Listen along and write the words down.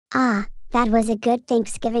Ah, that was a good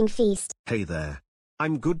Thanksgiving feast. Hey there.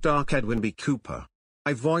 I'm Good Dark Edwin B. Koopa.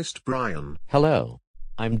 I voiced Brian. Hello.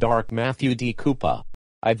 I'm Dark Matthew D. Koopa.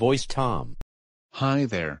 I voiced Tom. Hi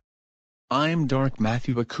there. I'm Dark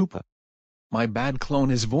Matthew A. Koopa. My bad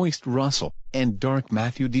clone is voiced Russell, and Dark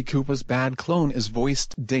Matthew D. Koopa's bad clone is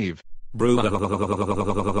voiced Dave.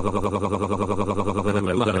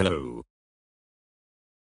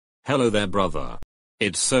 Hello there, brother.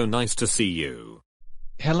 It's so nice to see you.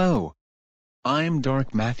 Hello. I'm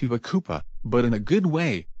Dark Matthew A. Koopa, but in a good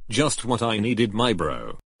way. Just what I needed, my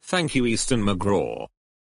bro. Thank you, EMcGraw.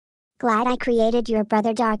 Glad I created your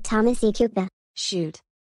brother Dark Thomas E. Koopa. Shoot.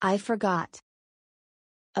 I forgot.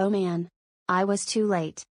 Oh man. I was too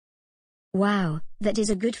late. Wow, that is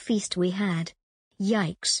a good feast we had.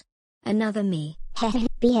 Yikes. Another me.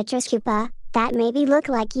 Beatrice Koopa, that maybe look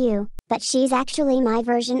like you, but she's actually my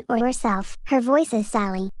version or herself. Her voice is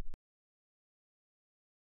Salli.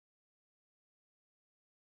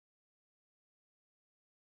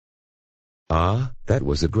 Ah, that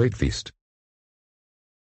was a great feast.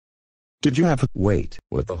 Did you have a— Wait,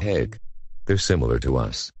 what the heck? They're similar to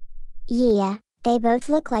us. Yeah, they both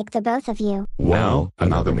look like the both of you. Wow,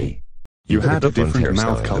 another me. You had a different hairstyle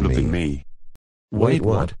mouth color than me. Wait,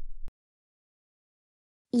 what?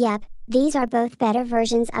 Yep, these are both better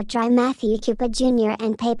versions of Dry Matthew Koopa Jr.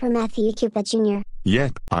 and Paper Matthew Koopa Jr.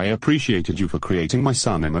 Yep, I appreciated you for creating my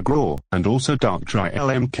son EMcGraw, and also Dark Dry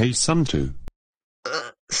LMK son too.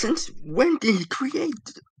 Since when did he create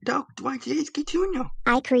Dark Dry JHK Jr?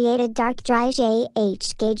 I created Dark Dry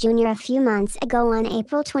JHK Jr. a few months ago on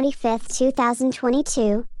April 25th,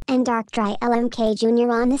 2022, and Dark Dry LMK Jr.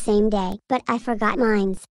 on the same day, but I forgot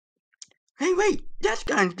mines. Hey wait, that's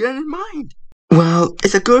kinda good in mind. Well,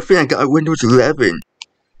 it's a good thing I got Windows 11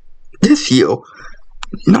 this year.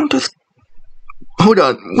 Not just... Hold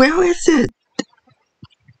on, where is it?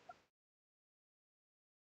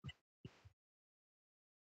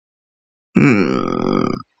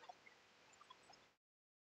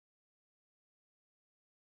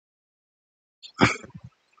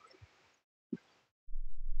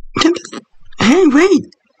 Hey, wait!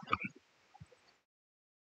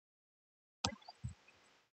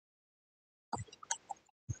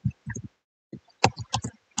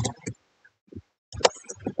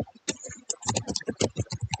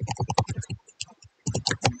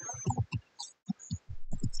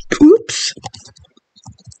 Oops!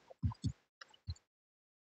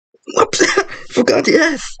 Whoops! Forgot the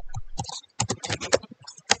S!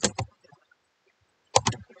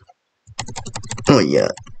 Oh yeah.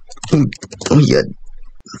 Oh yeah.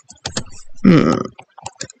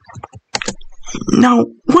 Now,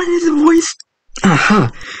 what is the voice?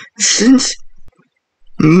 Aha! Since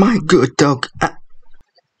my good dog,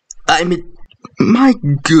 I mean, my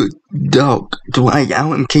good dog, Dwight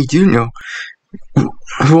LMK Jr.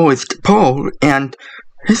 voiced Paul, and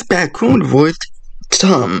his background voiced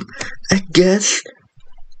Tom. I guess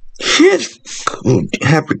his could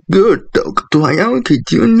have a good dog, Dwight LMK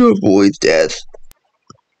Jr. voiced as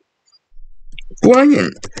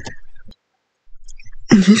Brian.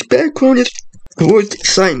 And his background is voiced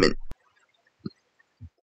Simon.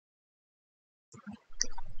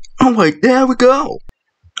 Alright, there we go.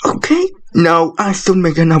 Okay, now I still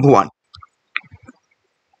make another one.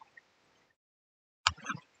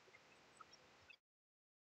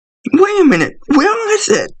 Wait a minute, where is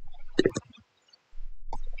it?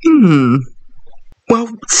 Well,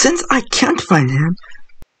 since I can't find him,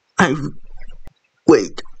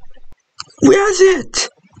 wait. Where is it?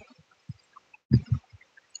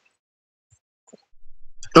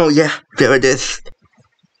 Oh yeah, there it is.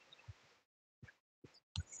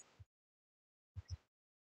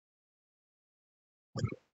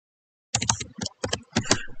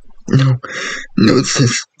 No, it's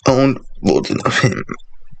his own version of him.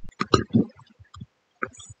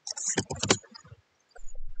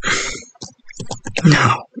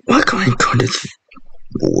 Now, what can I call this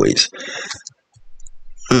voice?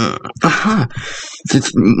 Aha!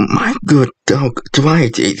 Since my good dog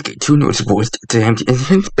Dwight JHK Jr.'s voiced him in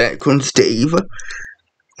his background Dave,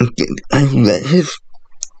 I let his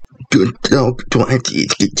good dog Dwight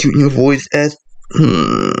JHK Jr. voice as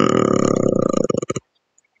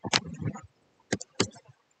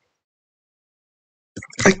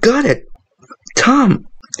I got it! Tom!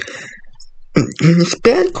 And his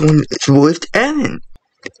background is voiced Evan.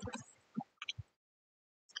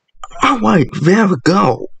 Alright, there we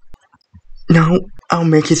go. Now, I'll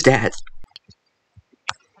make his dad.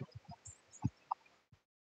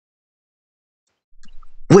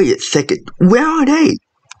 Wait a second, where are they?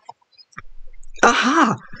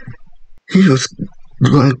 Aha! He was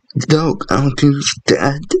Dwight Dog Alkins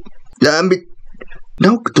dad. Damn it.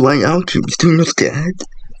 Dog Dwight Alkins Jr.'s dad.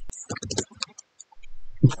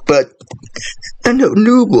 But I don't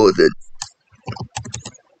know more than.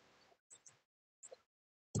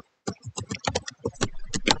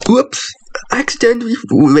 Whoops. I accidentally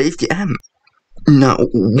raised the M. Now,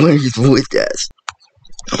 what is voiced as?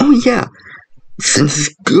 Oh yeah. Since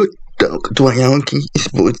it's good Dog Dwight Alkins is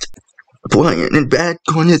voiced Brian and bad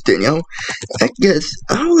corners Danielle, I guess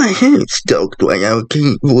I'll let him Dog Dwight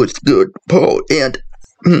Alkins was good Paul and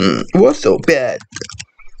was so bad.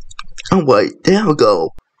 Alright, there we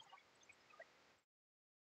go.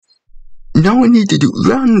 Now we need to do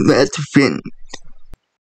round last Finn.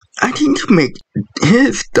 I need to make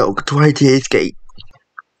his Dog Dwight JHK.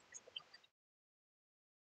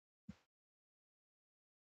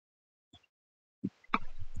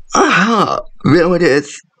 Aha! There it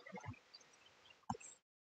is.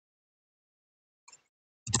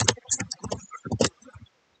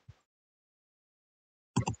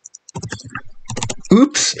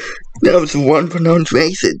 Oops, that was one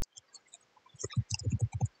pronunciation.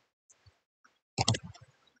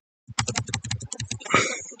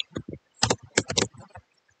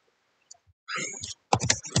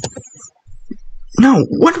 No,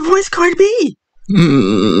 what voice could it be?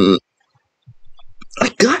 I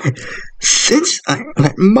got it. Since I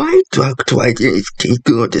let my Dog Dwight JHK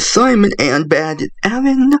good to Simon and bad at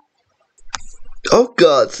Alan. Oh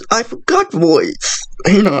god, I forgot voice.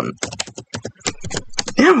 Hang on.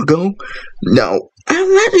 There we go. Now, I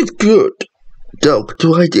let it good. Dog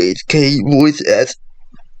Dwight JHK voice as.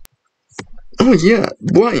 Oh yeah,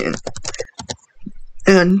 Brian.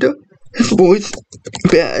 And his voice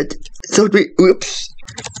bad. So oops.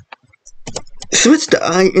 Switch the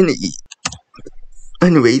I and the E.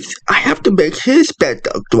 Anyways, I have to make his bad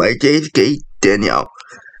Dog Dwight JHK Danielle.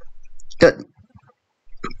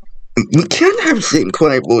 We can't have the same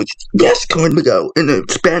quiet voice. Yes, can we go in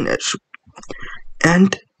Spanish?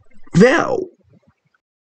 And well.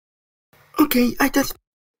 Okay, I just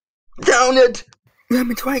found it. Let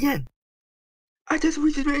me try again. I just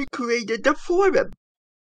recently created the forum.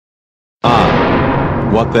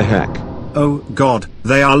 What the heck? Oh god,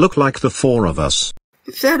 they all look like the four of us.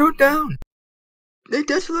 Settle down. They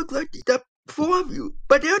just look like the four of you,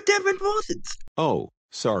 but they're different voices. Oh,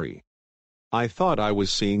 sorry. I thought I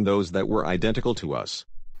was seeing those that were identical to us.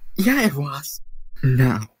 Yeah, it was.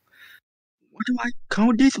 Now, what do I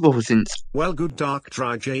call these voices? Well, good Dark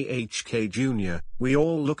Dry JHK Jr., we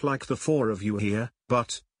all look like the four of you here,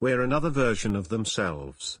 but we're another version of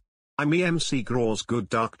themselves. I'm EMcGraw's good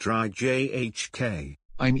Dark Dry JHK.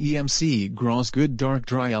 I'm EMcGraw's good Dark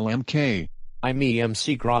Dry LMK. I'm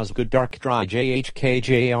EMcGraw's good Dark Dry JHK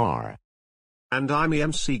Jr. And I'm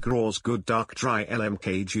EMcGraw's good Dark Dry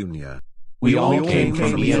LMK Jr. We all came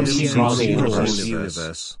from EMcGraw's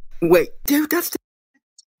universe. Wait, dude, that's the...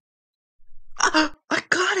 I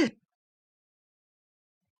got it!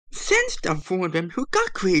 Since the four of them who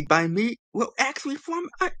got created by me will actually form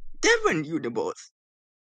a different universe,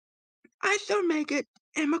 I shall make it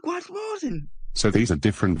EMcGraw's version. So these are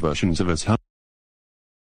different versions of us, huh?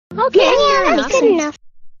 Okay, yeah, that's good enough.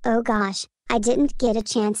 Oh gosh, I didn't get a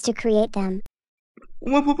chance to create them.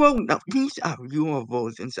 Whoa, no, these are your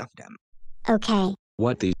versions of them. Okay.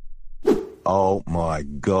 What the? Oh my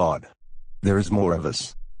god. There is more of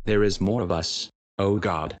us. There is more of us. Oh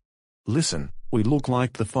god. Listen, we look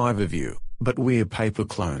like the five of you, but we're paper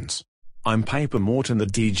clones. I'm Paper Morton the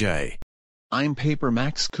DJ. I'm Paper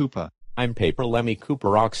Max Koopa. I'm Paper Lemmy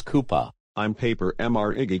Koopa Rocks Koopa. I'm Paper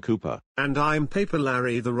Mr. Iggy Koopa. And I'm Paper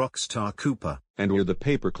Larry the Rockstar Koopa. And we're the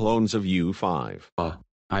paper clones of you five.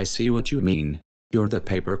 I see what you mean. You're the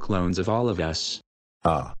paper clones of all of us.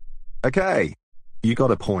 Okay. You got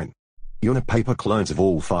a point. You're the paper clones of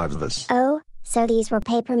all five of us. Oh, so these were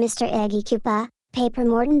Paper Mr. Iggy Koopa, Paper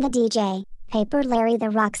Morton the DJ, Paper Larry the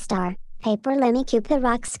Rockstar, Paper Lemmy Koopa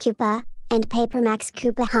Rocks Koopa, and Paper Max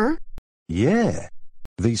Koopa, huh? Yeah.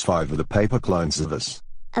 These five are the paper clones of us.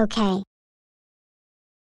 Okay.